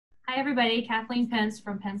Hi everybody, Kathleen Pence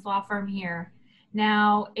from Pence Law Firm here.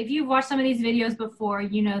 Now, if you've watched some of these videos before,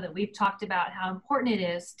 you know that we've talked about how important it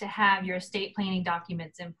is to have your estate planning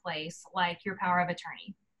documents in place, like your power of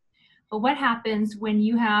attorney. But what happens when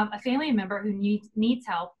you have a family member who needs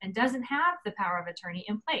help and doesn't have the power of attorney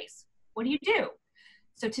in place? What do?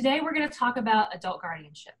 So today we're going to talk about adult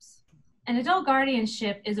guardianships. An adult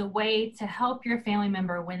guardianship is a way to help your family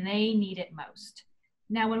member when they need it most.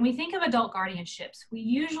 Now, when we think of adult guardianships, we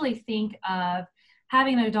usually think of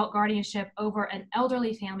having an adult guardianship over an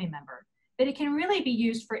elderly family member, but it can really be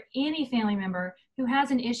used for any family member who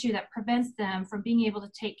has an issue that prevents them from being able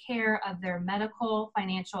to take care of their medical,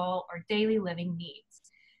 financial, or daily living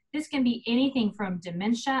needs. This can be anything from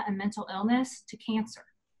dementia and mental illness to cancer.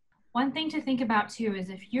 One thing to think about too is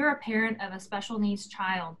if you're a parent of a special needs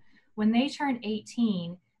child, when they turn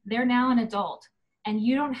 18, they're now an adult, and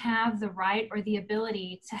you don't have the right or the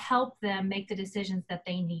ability to help them make the decisions that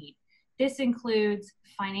they need. This includes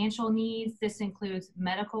financial needs, this includes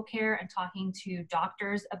medical care and talking to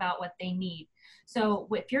doctors about what they need. So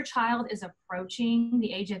if your child is approaching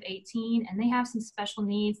the age of 18 and they have some special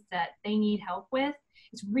needs that they need help with,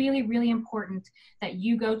 it's really, really important that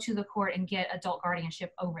you go to the court and get adult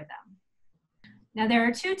guardianship over them. Now, there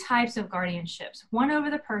are two types of guardianships, one over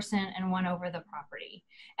the person and one over the property.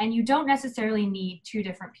 And you don't necessarily need two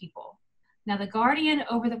different people. Now, the guardian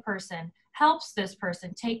over the person helps this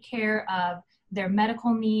person take care of their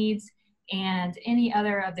medical needs and any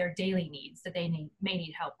other of their daily needs that they may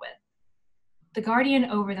need help with. The guardian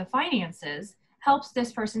over the finances helps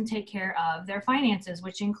this person take care of their finances,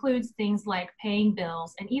 which includes things like paying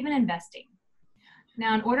bills and even investing.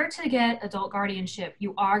 Now, in order to get adult guardianship,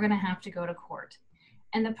 you are going to have to go to court.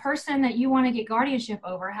 And the person that you want to get guardianship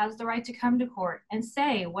over has the right to come to court and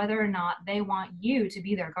say whether or not they want you to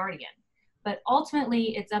be their guardian. But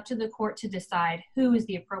ultimately, it's up to the court to decide who is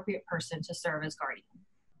the appropriate person to serve as guardian.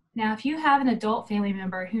 Now, if you have an adult family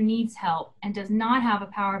member who needs help and does not have a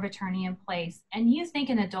power of attorney in place, and you think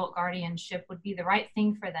an adult guardianship would be the right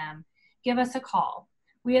thing for them, give us a call.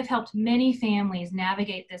 We have helped many families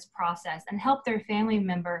navigate this process and help their family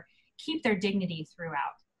member keep their dignity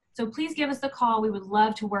throughout. So please give us a call. We would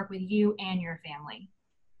love to work with you and your family.